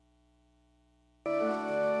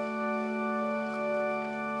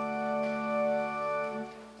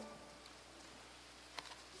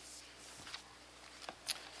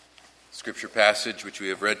Scripture passage which we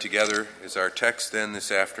have read together is our text then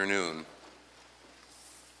this afternoon.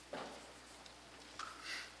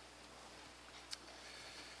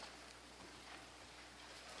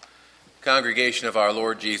 Congregation of our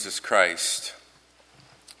Lord Jesus Christ.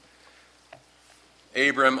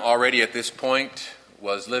 Abram already at this point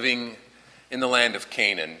was living in the land of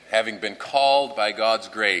Canaan, having been called by God's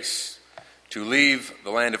grace to leave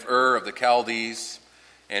the land of Ur of the Chaldees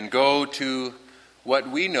and go to what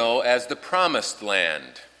we know as the Promised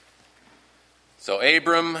Land. So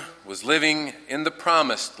Abram was living in the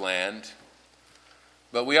Promised Land,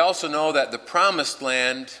 but we also know that the Promised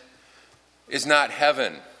Land is not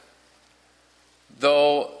heaven.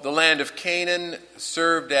 Though the land of Canaan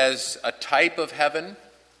served as a type of heaven,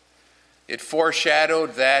 it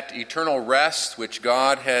foreshadowed that eternal rest which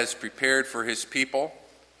God has prepared for his people.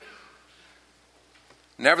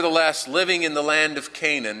 Nevertheless, living in the land of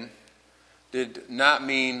Canaan did not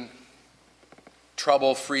mean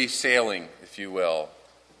trouble-free sailing, if you will.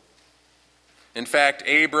 In fact,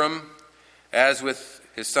 Abram, as with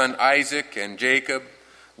his son Isaac and Jacob,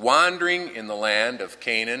 wandering in the land of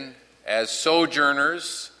Canaan as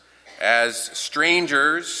sojourners, as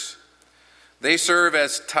strangers, they serve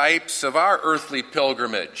as types of our earthly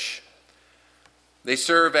pilgrimage. They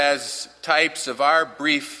serve as types of our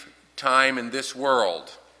brief time in this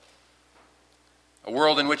world. A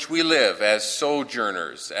world in which we live as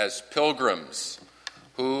sojourners, as pilgrims,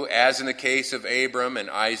 who, as in the case of Abram and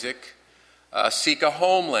Isaac, seek a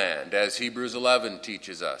homeland, as Hebrews 11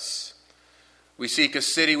 teaches us. We seek a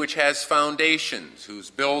city which has foundations,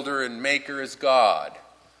 whose builder and maker is God.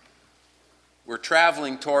 We're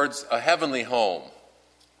traveling towards a heavenly home.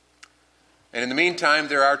 And in the meantime,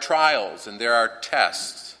 there are trials and there are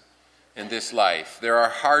tests in this life. There are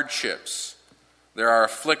hardships. There are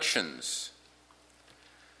afflictions.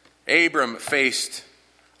 Abram faced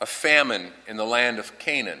a famine in the land of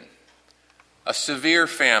Canaan, a severe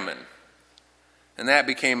famine, and that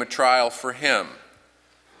became a trial for him.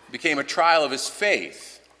 It became a trial of his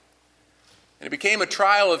faith, and it became a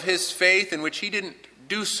trial of his faith in which he didn't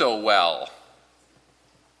do so well.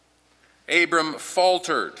 Abram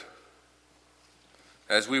faltered,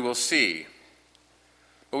 as we will see.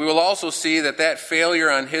 But we will also see that failure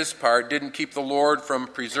on his part didn't keep the Lord from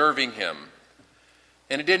preserving him.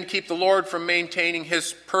 And it didn't keep the Lord from maintaining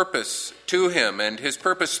his purpose to him and his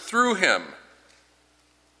purpose through him.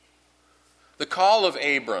 The call of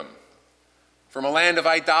Abram from a land of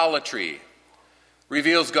idolatry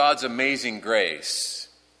reveals God's amazing grace.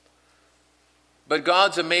 But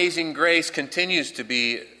God's amazing grace continues to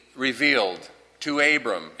be revealed to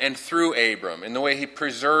Abram and through Abram in the way he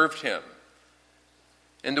preserved him,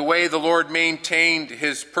 in the way the Lord maintained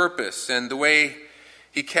his purpose, and the way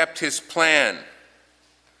he kept his plan.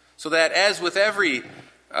 So that as with every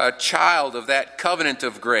child of that covenant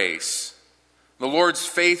of grace, the Lord's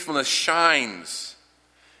faithfulness shines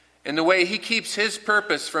in the way he keeps his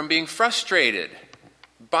purpose from being frustrated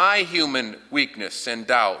by human weakness and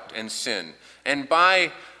doubt and sin, and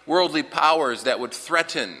by worldly powers that would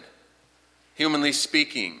threaten, humanly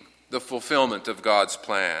speaking, the fulfillment of God's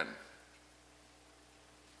plan.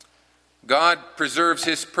 God preserves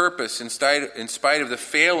his purpose in spite of the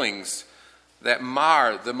failings that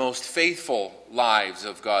mar the most faithful lives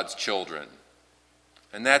of God's children.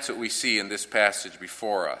 And that's what we see in this passage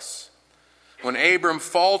before us. When Abram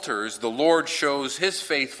falters, the Lord shows his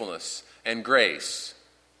faithfulness and grace.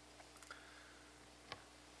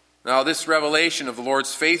 Now, this revelation of the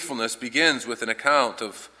Lord's faithfulness begins with an account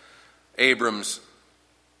of Abram's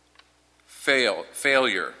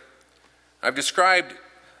failure. I've described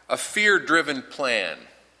a fear-driven plan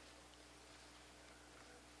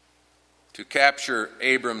to capture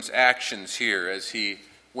Abram's actions here as he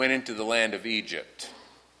went into the land of Egypt.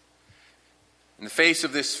 In the face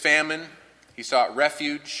of this famine, he sought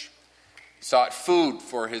refuge. He sought food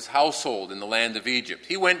for his household in the land of Egypt.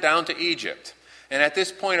 He went down to Egypt. And at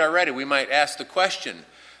this point already, we might ask the question,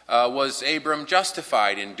 was Abram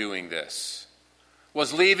justified in doing this?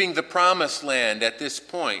 Was leaving the promised land at this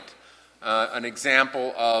point an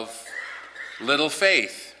example of little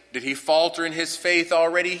faith? Did he falter in his faith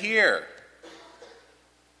already here?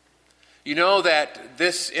 You know that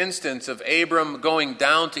this instance of Abram going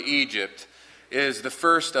down to Egypt is the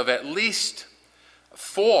first of at least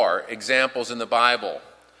 4 examples in the Bible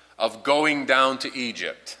of going down to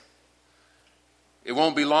Egypt. It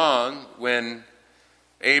won't be long when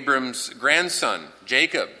Abram's grandson,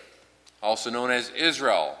 Jacob, also known as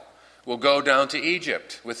Israel, will go down to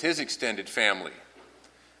Egypt with his extended family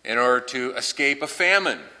in order to escape a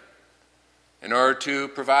famine, in order to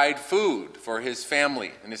provide food for his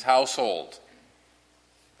family and his household.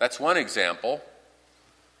 That's one example.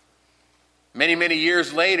 Many, many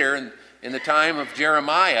years later, in the time of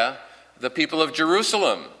Jeremiah, the people of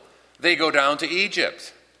Jerusalem, they go down to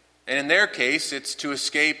Egypt. And in their case, it's to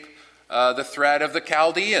escape the threat of the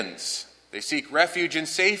Chaldeans. They seek refuge and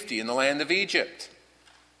safety in the land of Egypt.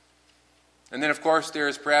 And then, of course, there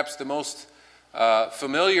is perhaps the most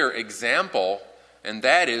familiar example, and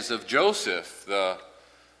that is of Joseph, the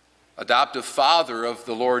adoptive father of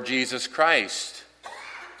the Lord Jesus Christ,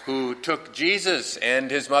 who took Jesus and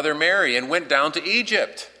his mother Mary and went down to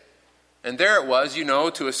Egypt. And there it was,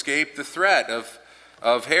 to escape the threat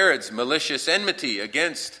of Herod's malicious enmity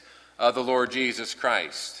against the Lord Jesus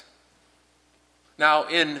Christ. Now,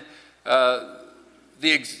 in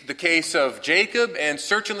the case of Jacob, and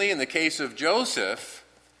certainly in the case of Joseph,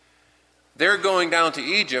 their going down to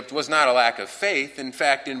Egypt was not a lack of faith. In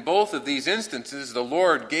fact, in both of these instances, the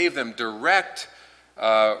Lord gave them direct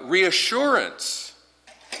reassurance.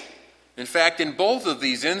 In fact, in both of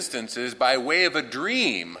these instances, by way of a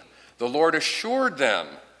dream, the Lord assured them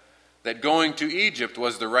that going to Egypt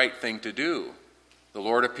was the right thing to do. The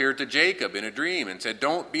Lord appeared to Jacob in a dream and said,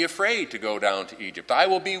 "Don't be afraid to go down to Egypt. I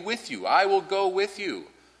will be with you. I will go with you."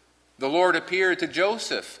 The Lord appeared to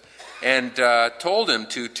Joseph and told him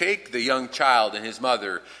to take the young child and his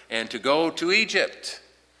mother and to go to Egypt.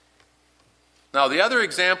 Now, the other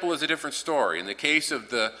example is a different story. In the case of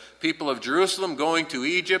the people of Jerusalem going to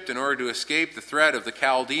Egypt in order to escape the threat of the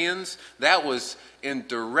Chaldeans, that was in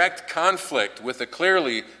direct conflict with the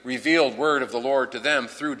clearly revealed word of the Lord to them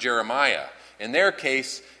through Jeremiah. In their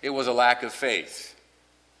case, it was a lack of faith.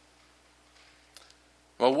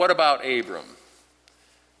 Well, what about Abram?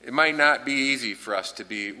 It might not be easy for us to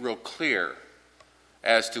be real clear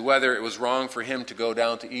as to whether it was wrong for him to go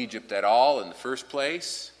down to Egypt at all in the first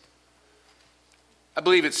place. I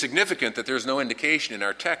believe it's significant that there's no indication in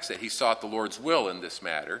our text that he sought the Lord's will in this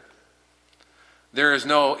matter. There is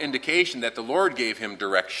no indication that the Lord gave him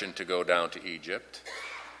direction to go down to Egypt.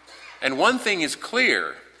 And one thing is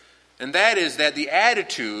clear, and that is that the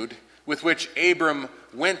attitude with which Abram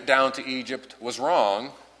went down to Egypt was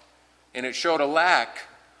wrong, and it showed a lack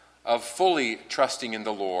of fully trusting in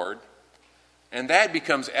the Lord. And that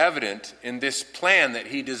becomes evident in this plan that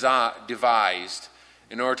he devised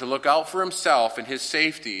in order to look out for himself and his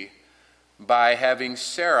safety by having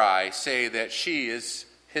Sarai say that she is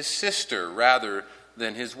his sister rather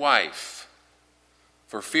than his wife.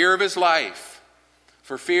 For fear of his life,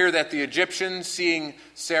 for fear that the Egyptians, seeing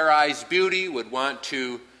Sarai's beauty, would want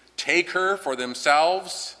to take her for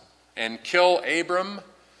themselves and kill Abram,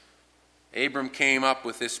 Abram came up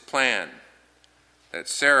with this plan that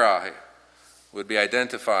Sarai would be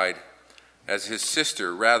identified as his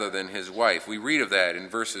sister rather than his wife. We read of that in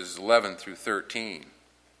verses 11 through 13.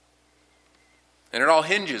 And it all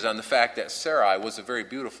hinges on the fact that Sarai was a very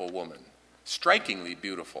beautiful woman, strikingly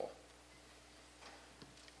beautiful.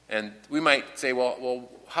 And we might say, well,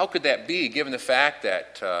 how could that be, given the fact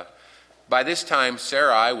that by this time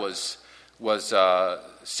Sarai was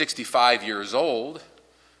 65 years old,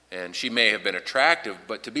 and she may have been attractive,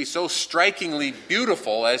 but to be so strikingly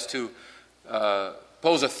beautiful as to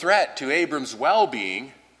pose a threat to Abram's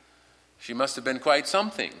well-being, she must have been quite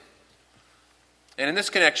something. And in this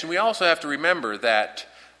connection, we also have to remember that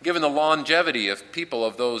given the longevity of people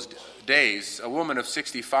of those days, a woman of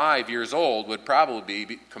 65 years old would probably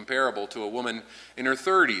be comparable to a woman in her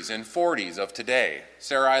 30s and 40s of today.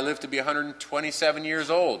 Sarai lived to be 127 years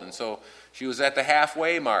old, and so she was at the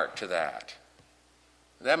halfway mark to that.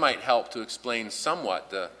 That might help to explain somewhat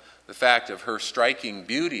the fact of her striking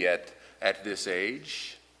beauty at this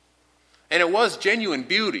age. And it was genuine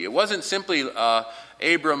beauty. It wasn't simply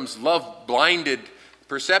Abram's love-blinded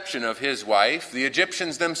perception of his wife. The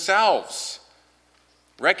Egyptians themselves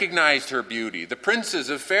recognized her beauty. The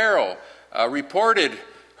princes of Pharaoh reported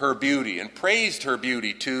her beauty and praised her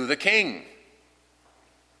beauty to the king.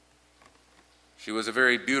 She was a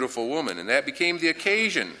very beautiful woman, and that became the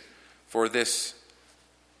occasion for this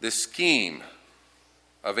scheme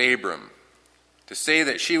of Abram, to say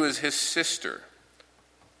that she was his sister.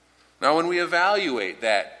 Now, when we evaluate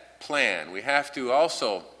that plan, we have to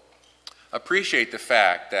also appreciate the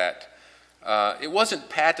fact that it wasn't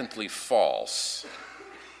patently false.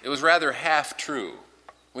 It was rather half true.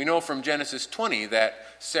 We know from Genesis 20 that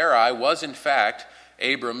Sarai was in fact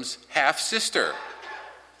Abram's half-sister.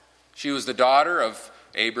 She was the daughter of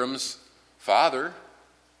Abram's father,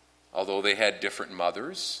 although they had different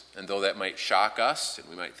mothers, and though that might shock us, and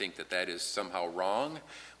we might think that that is somehow wrong,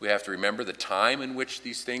 we have to remember the time in which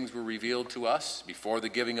these things were revealed to us, before the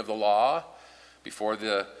giving of the law, before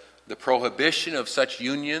the prohibition of such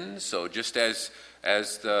unions. So just as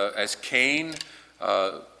Cain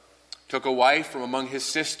took a wife from among his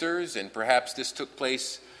sisters, and perhaps this took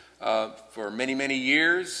place for many, many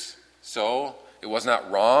years. So it was not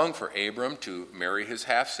wrong for Abram to marry his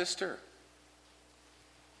half-sister.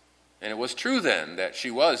 And it was true then that she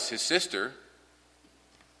was his sister.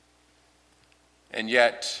 And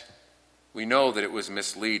yet we know that it was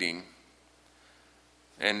misleading.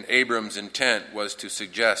 And Abram's intent was to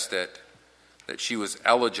suggest that she was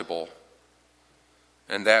eligible.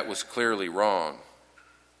 And that was clearly wrong.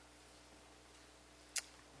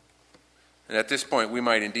 And at this point, we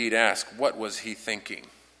might indeed ask, what was he thinking?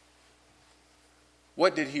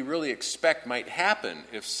 What did he really expect might happen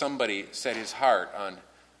if somebody set his heart on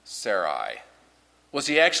Sarai? Was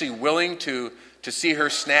he actually willing to see her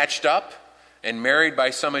snatched up and married by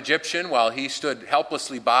some Egyptian while he stood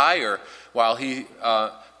helplessly by, or while he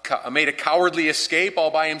made a cowardly escape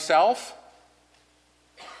all by himself?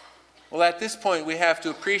 Well, at this point, we have to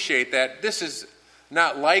appreciate that this is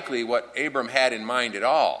not likely what Abram had in mind at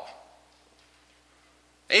all.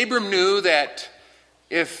 Abram knew that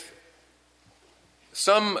if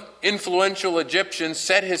some influential Egyptian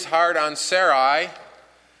set his heart on Sarai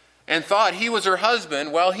and thought he was her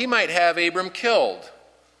husband, well, he might have Abram killed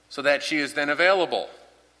so that she is then available.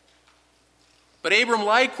 But Abram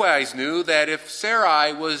likewise knew that if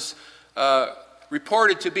Sarai was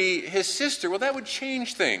reported to be his sister, well, that would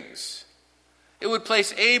change things. It would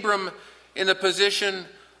place Abram in the position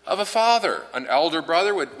of a father. An elder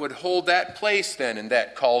brother would hold that place then in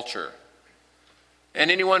that culture. And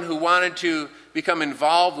anyone who wanted to become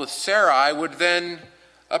involved with Sarai would then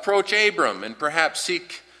approach Abram and perhaps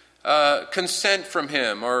seek consent from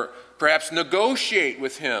him, or perhaps negotiate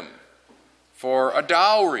with him for a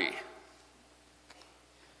dowry.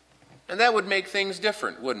 And that would make things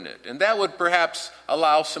different, wouldn't it? And that would perhaps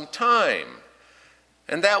allow some time.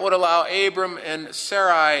 And that would allow Abram and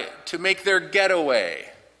Sarai to make their getaway.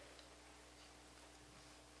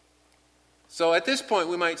 So at this point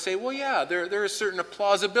we might say, well, yeah, there is certain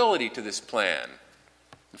plausibility to this plan.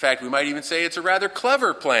 In fact, we might even say it's a rather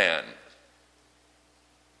clever plan.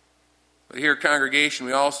 But here, congregation,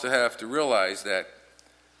 we also have to realize that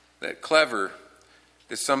clever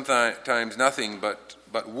is sometimes nothing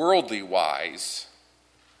but worldly wise.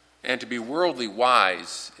 And to be worldly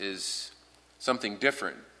wise is something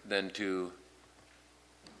different than to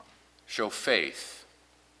show faith.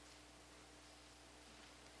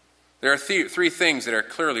 There are three things that are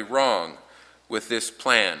clearly wrong with this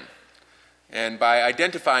plan. And by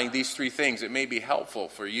identifying these three things, it may be helpful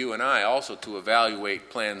for you and I also to evaluate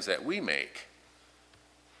plans that we make.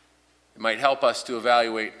 It might help us to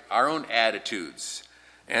evaluate our own attitudes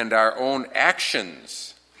and our own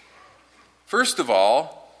actions. First of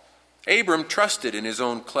all, Abram trusted in his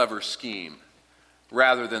own clever scheme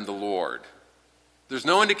rather than the Lord. There's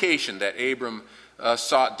no indication that Abram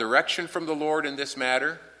sought direction from the Lord in this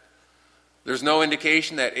matter. There's no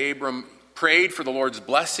indication that Abram prayed for the Lord's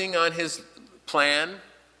blessing on his plan.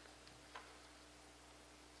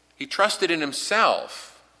 He trusted in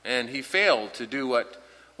himself, and he failed to do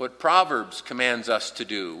what Proverbs commands us to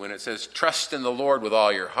do when it says, trust in the Lord with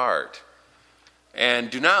all your heart, and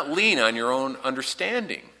do not lean on your own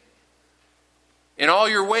understanding. In all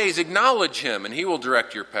your ways acknowledge him, and he will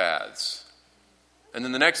direct your paths. And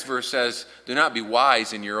then the next verse says, do not be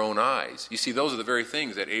wise in your own eyes. You see, those are the very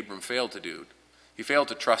things that Abram failed to do. He failed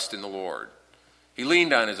to trust in the Lord. He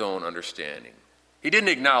leaned on his own understanding. He didn't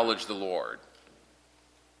acknowledge the Lord.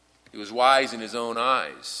 He was wise in his own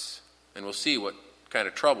eyes. And we'll see what kind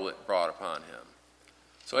of trouble it brought upon him.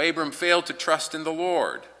 So Abram failed to trust in the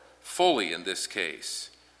Lord fully in this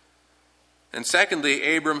case. And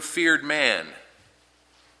secondly, Abram feared man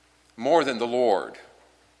more than the Lord.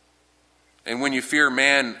 And when you fear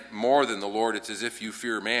man more than the Lord, it's as if you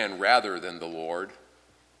fear man rather than the Lord.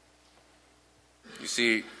 You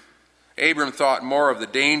see, Abram thought more of the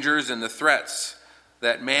dangers and the threats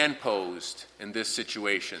that man posed in this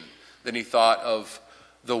situation than he thought of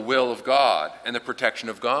the will of God and the protection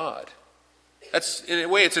of God. That's, in a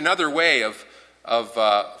way, it's another way of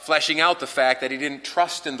fleshing out the fact that he didn't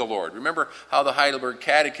trust in the Lord. Remember how the Heidelberg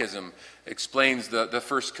Catechism explains the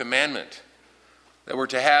first commandment, that we're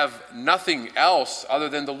to have nothing else other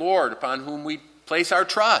than the Lord upon whom we place our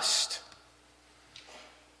trust.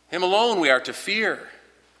 Him alone we are to fear.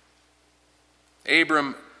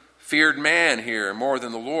 Abram feared man here more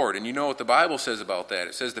than the Lord. And you know what the Bible says about that.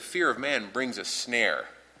 It says the fear of man brings a snare.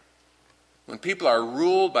 When people are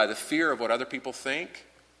ruled by the fear of what other people think,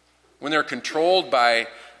 when they're controlled by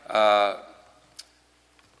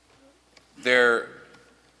their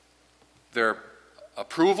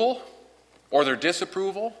approval or their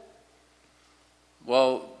disapproval,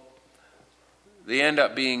 well, they end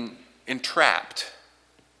up being entrapped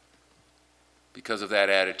because of that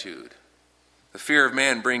attitude. The fear of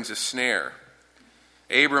man brings a snare.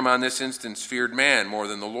 Abram, on this instance, feared man more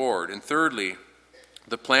than the Lord. And thirdly,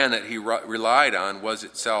 the plan that he relied on was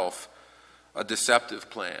itself a deceptive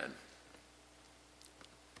plan.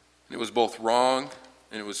 And it was both wrong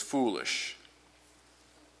and it was foolish.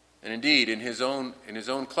 And indeed, in his own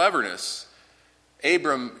cleverness,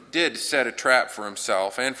 Abram did set a trap for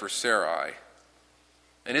himself and for Sarai.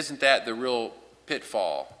 And isn't that the real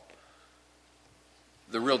pitfall,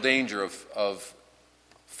 the real danger of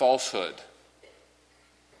falsehood,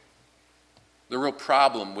 the real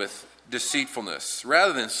problem with deceitfulness?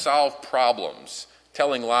 Rather than solve problems,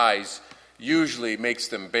 telling lies usually makes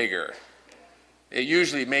them bigger. It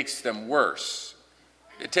usually makes them worse.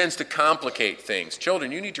 It tends to complicate things.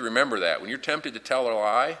 Children, you need to remember that. When you're tempted to tell a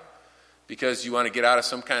lie because you want to get out of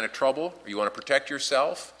some kind of trouble or you want to protect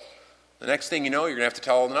yourself, the next thing you know, you're going to have to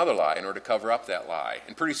tell another lie in order to cover up that lie.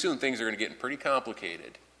 And pretty soon things are going to get pretty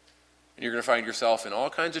complicated. And you're going to find yourself in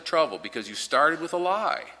all kinds of trouble because you started with a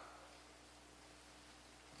lie.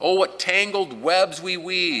 Oh, what tangled webs we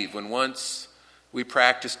weave when once we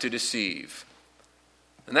practice to deceive.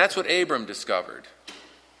 And that's what Abram discovered.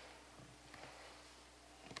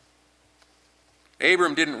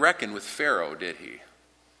 Abram didn't reckon with Pharaoh, did he?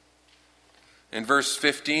 In verse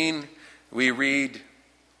 15, we read,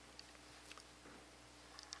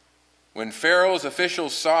 when Pharaoh's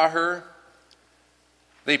officials saw her,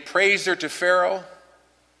 they praised her to Pharaoh,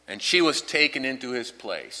 and she was taken into his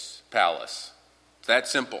palace. It's that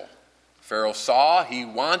simple. Pharaoh saw, he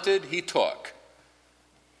wanted, he took.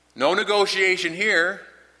 No negotiation here.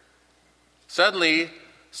 Suddenly,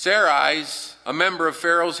 Sarai's a member of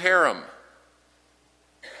Pharaoh's harem.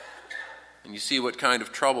 And you see what kind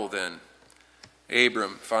of trouble then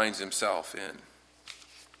Abram finds himself in.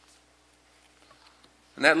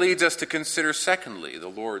 And that leads us to consider, secondly, the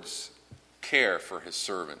Lord's care for his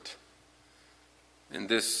servant in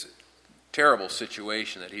this terrible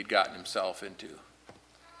situation that he'd gotten himself into.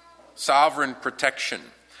 Sovereign protection.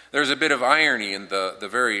 There's a bit of irony in the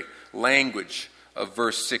very language of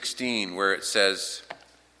verse 16 where it says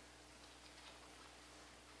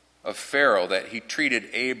of Pharaoh that he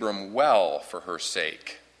treated Abram well for her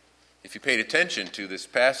sake. If you paid attention to this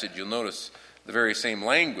passage, you'll notice the very same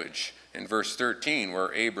language in verse 13 where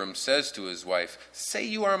Abram says to his wife, "Say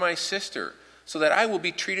you are my sister, so that I will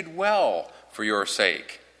be treated well for your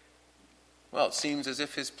sake." Well, it seems as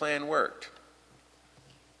if his plan worked.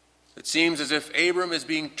 It seems as if Abram is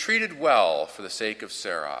being treated well for the sake of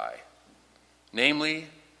Sarai. Namely,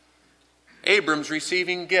 Abram's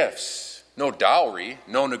receiving gifts. No dowry,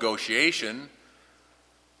 no negotiation,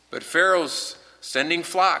 but Pharaoh's sending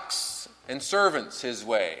flocks and servants his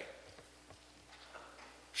way.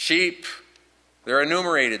 Sheep, they're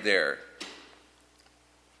enumerated there.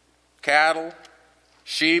 Cattle,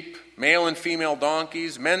 sheep, male and female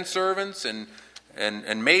donkeys, men servants and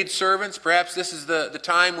maid servants. Perhaps this is the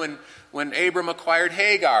time when Abram acquired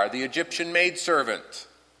Hagar, the Egyptian maidservant,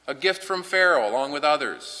 a gift from Pharaoh along with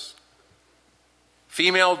others.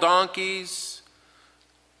 Female donkeys,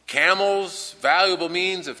 camels, valuable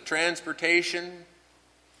means of transportation.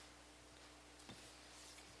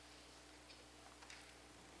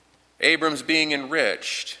 Abram's being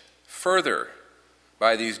enriched further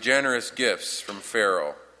by these generous gifts from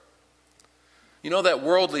Pharaoh. You know that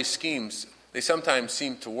worldly schemes, they sometimes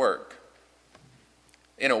seem to work.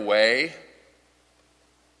 In a way,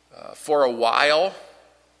 for a while.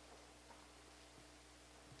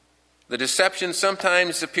 The deception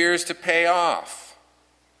sometimes appears to pay off,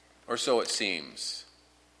 or so it seems.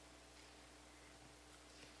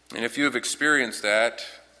 And if you have experienced that,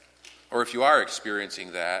 or if you are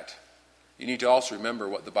experiencing that, you need to also remember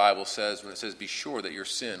what the Bible says when it says, "Be sure that your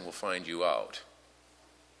sin will find you out."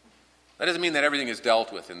 That doesn't mean that everything is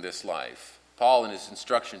dealt with in this life. Paul, in his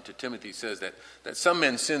instruction to Timothy, says that some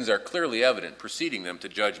men's sins are clearly evident, preceding them to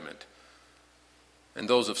judgment, and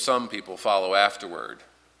those of some people follow afterward.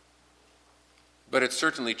 But it's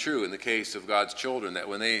certainly true in the case of God's children that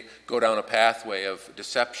when they go down a pathway of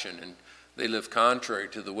deception and they live contrary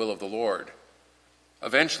to the will of the Lord,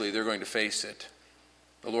 eventually they're going to face it.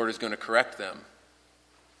 The Lord is going to correct them.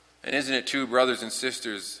 And isn't it true, brothers and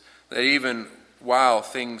sisters, that even while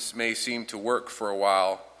things may seem to work for a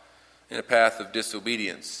while in a path of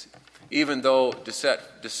disobedience, even though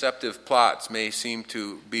deceptive plots may seem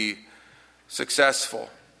to be successful,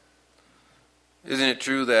 isn't it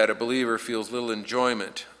true that a believer feels little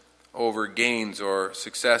enjoyment over gains or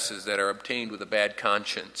successes that are obtained with a bad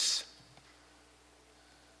conscience?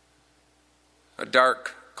 A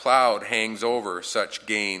dark cloud hangs over such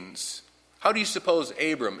gains. How do you suppose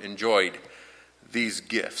Abram enjoyed these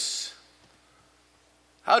gifts?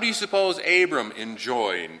 How do you suppose Abram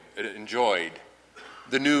enjoyed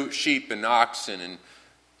the new sheep and oxen and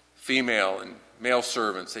female and male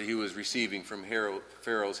servants that he was receiving from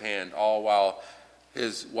Pharaoh's hand, all while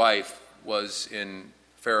his wife was in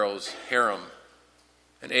Pharaoh's harem?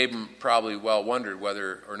 And Abram probably well wondered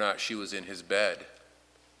whether or not she was in his bed.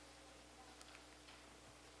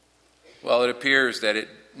 Well, it appears that it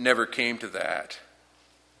never came to that.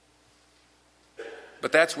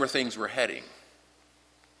 But that's where things were heading.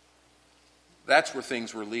 That's where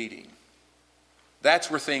things were leading. That's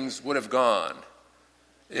where things would have gone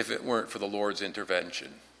if it weren't for the Lord's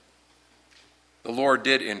intervention. The Lord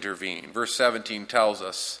did intervene. Verse 17 tells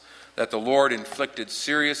us that the Lord inflicted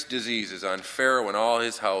serious diseases on Pharaoh and all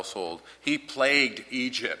his household. He plagued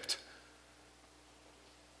Egypt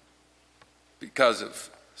because of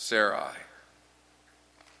Sarai.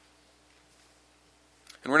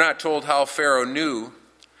 And we're not told how Pharaoh knew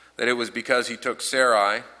that it was because he took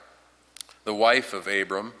Sarai, the wife of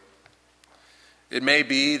Abram. It may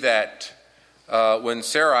be that when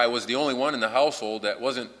Sarai was the only one in the household that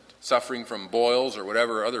wasn't suffering from boils or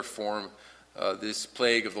whatever other form this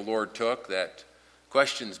plague of the Lord took, that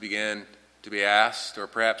questions began to be asked, or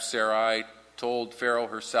perhaps Sarai told Pharaoh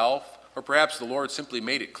herself, or perhaps the Lord simply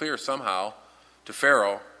made it clear somehow to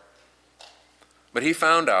Pharaoh. But he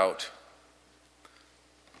found out.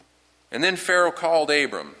 And then Pharaoh called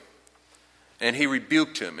Abram, and he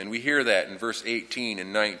rebuked him, and we hear that in verse 18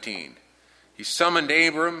 and 19. He summoned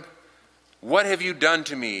Abram. "What have you done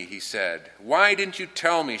to me?" he said. "Why didn't you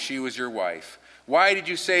tell me she was your wife? Why did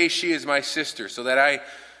you say she is my sister, so that I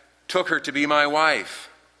took her to be my wife?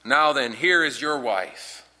 Now then, here is your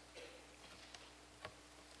wife."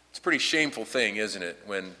 It's a pretty shameful thing, isn't it,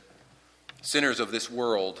 when sinners of this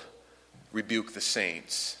world rebuke the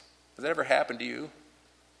saints? Has that ever happened to you?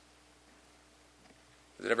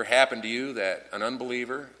 Has it ever happened to you that an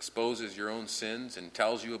unbeliever exposes your own sins and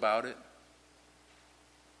tells you about it?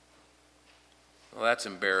 Well, that's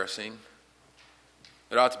embarrassing.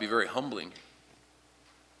 It ought to be very humbling.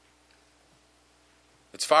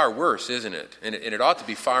 It's far worse, isn't it? And it ought to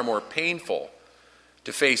be far more painful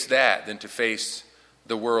to face that than to face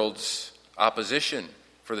the world's opposition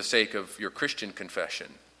for the sake of your Christian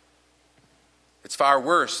confession. It's far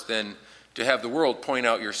worse than to have the world point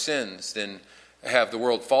out your sins, than have the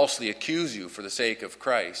world falsely accuse you for the sake of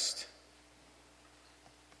Christ.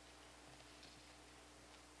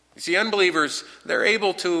 You see, unbelievers, they're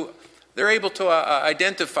able to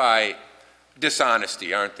identify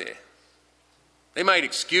dishonesty, aren't they? They might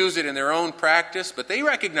excuse it in their own practice, but they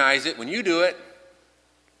recognize it when you do it.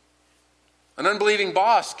 An unbelieving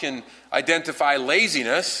boss can identify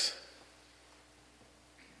laziness.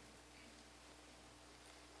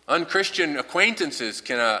 Unchristian acquaintances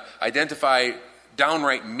can identify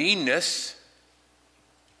downright meanness.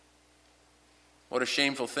 What a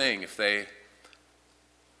shameful thing if they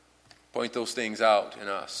point those things out in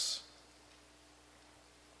us.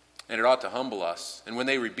 And it ought to humble us. And when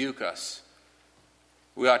they rebuke us,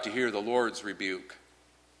 we ought to hear the Lord's rebuke.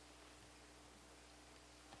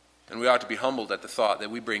 And we ought to be humbled at the thought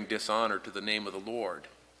that we bring dishonor to the name of the Lord,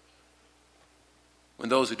 when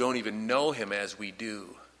those who don't even know him as we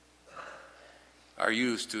do are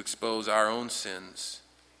used to expose our own sins.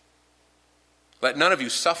 Let none of you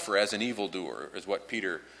suffer as an evildoer, is what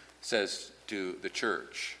Peter says to the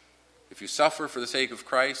church. If you suffer for the sake of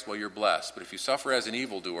Christ, well, you're blessed. But if you suffer as an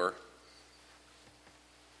evildoer,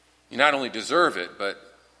 you not only deserve it,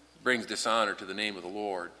 but brings dishonor to the name of the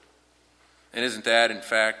Lord. And isn't that, in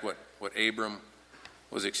fact, what Abram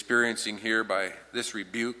was experiencing here by this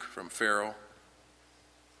rebuke from Pharaoh?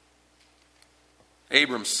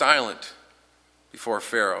 Abram's silent before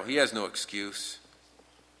Pharaoh. He has no excuse.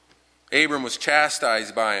 Abram was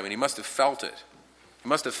chastised by him, and he must have felt it. He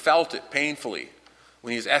must have felt it painfully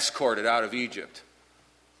when he was escorted out of Egypt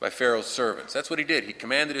by Pharaoh's servants. That's what he did. He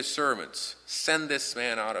commanded his servants, send this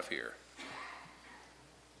man out of here.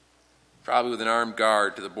 Probably with an armed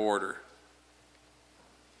guard to the border.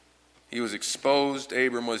 He was exposed.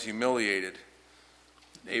 Abram was humiliated.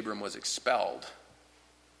 Abram was expelled.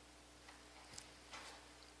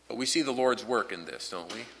 But we see the Lord's work in this,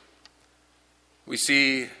 don't we? We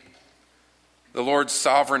see the Lord's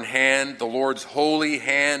sovereign hand, the Lord's holy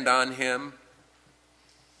hand on him.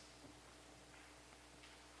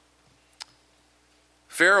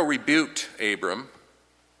 Pharaoh rebuked Abram,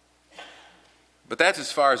 but that's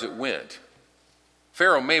as far as it went.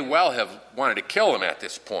 Pharaoh may well have wanted to kill him at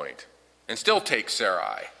this point and still take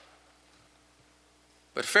Sarai.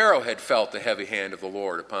 But Pharaoh had felt the heavy hand of the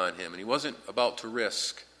Lord upon him, and he wasn't about to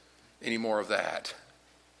risk any more of that.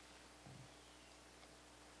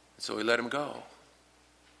 So he let him go.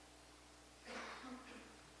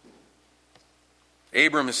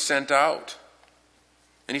 Abram is sent out.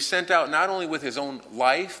 And he's sent out not only with his own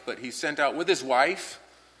life, but he's sent out with his wife.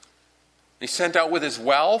 He's sent out with his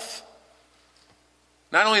wealth.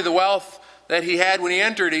 Not only the wealth that he had when he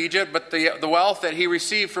entered Egypt, but the wealth that he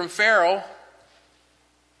received from Pharaoh.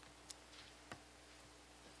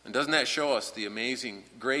 And doesn't that show us the amazing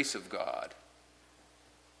grace of God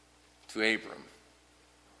to Abram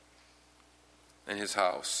and his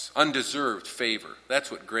house? Undeserved favor. That's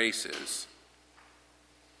what grace is.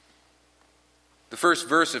 The first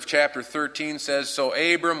verse of chapter 13 says, "So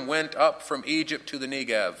Abram went up from Egypt to the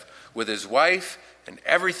Negev with his wife and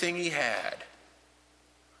everything he had."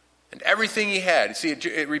 And everything he had. See,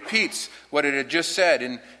 it repeats what it had just said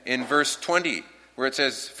in verse 20, where it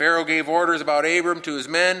says, Pharaoh gave orders about Abram to his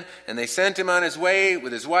men, and they sent him on his way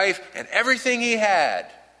with his wife and everything he had.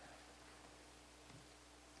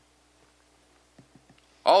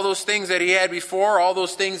 All those things that he had before, all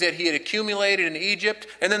those things that he had accumulated in Egypt.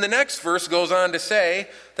 And then the next verse goes on to say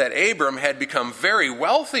that Abram had become very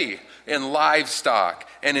wealthy in livestock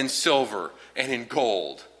and in silver and in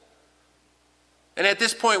gold. And at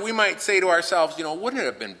this point, we might say to ourselves, wouldn't it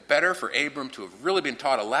have been better for Abram to have really been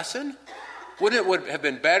taught a lesson? Wouldn't it have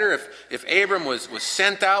been better if Abram was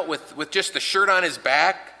sent out with just the shirt on his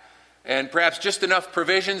back and perhaps just enough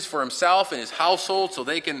provisions for himself and his household so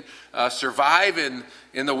they can survive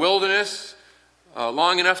in the wilderness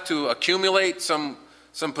long enough to accumulate some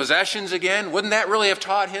possessions again? Wouldn't that really have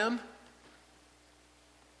taught him?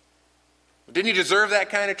 Didn't he deserve that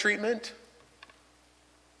kind of treatment?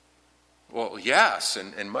 Well, yes,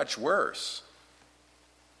 and much worse.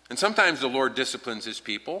 And sometimes the Lord disciplines his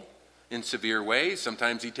people in severe ways.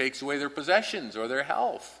 Sometimes he takes away their possessions or their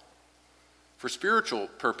health for spiritual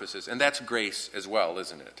purposes. And that's grace as well,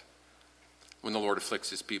 isn't it? When the Lord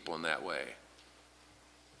afflicts his people in that way.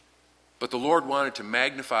 But the Lord wanted to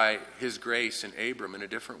magnify his grace in Abram in a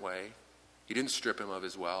different way. He didn't strip him of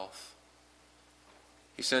his wealth.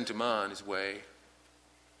 He sent him on his way.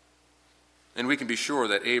 And we can be sure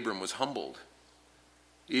that Abram was humbled,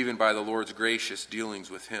 even by the Lord's gracious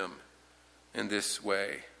dealings with him in this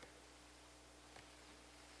way.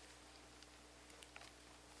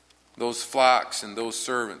 Those flocks and those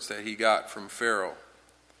servants that he got from Pharaoh,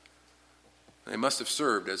 they must have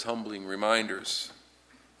served as humbling reminders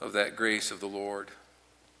of that grace of the Lord.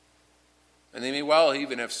 And they may well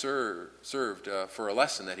even have served for a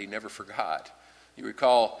lesson that he never forgot. You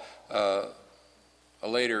recall a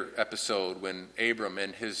later episode when Abram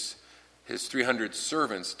and his 300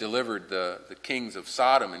 servants delivered the kings of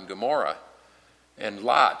Sodom and Gomorrah and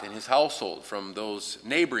Lot and his household from those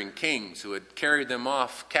neighboring kings who had carried them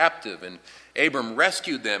off captive. And Abram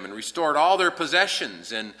rescued them and restored all their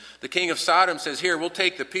possessions. And the king of Sodom says, "Here, we'll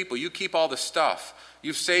take the people. You keep all the stuff.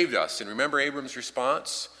 You've saved us." And remember Abram's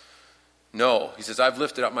response? No. He says, "I've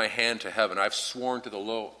lifted up my hand to heaven. I've sworn to the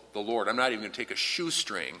Lord. I'm not even going to take a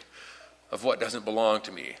shoestring of what doesn't belong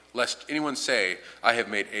to me, lest anyone say, I have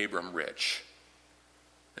made Abram rich."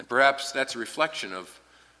 And perhaps that's a reflection of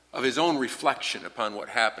his own reflection upon what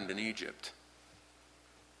happened in Egypt.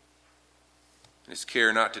 His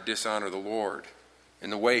care not to dishonor the Lord in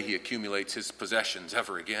the way he accumulates his possessions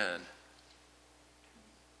ever again.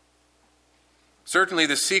 Certainly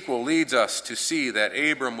the sequel leads us to see that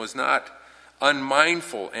Abram was not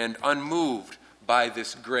unmindful and unmoved by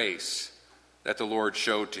this grace that the Lord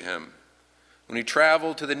showed to him. When he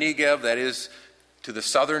traveled to the Negev, that is, to the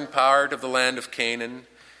southern part of the land of Canaan,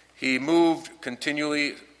 he moved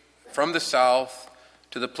continually from the south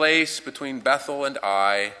to the place between Bethel and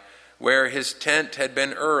Ai, where his tent had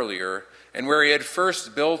been earlier, and where he had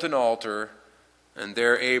first built an altar, and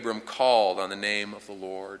there Abram called on the name of the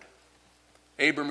Lord. Abram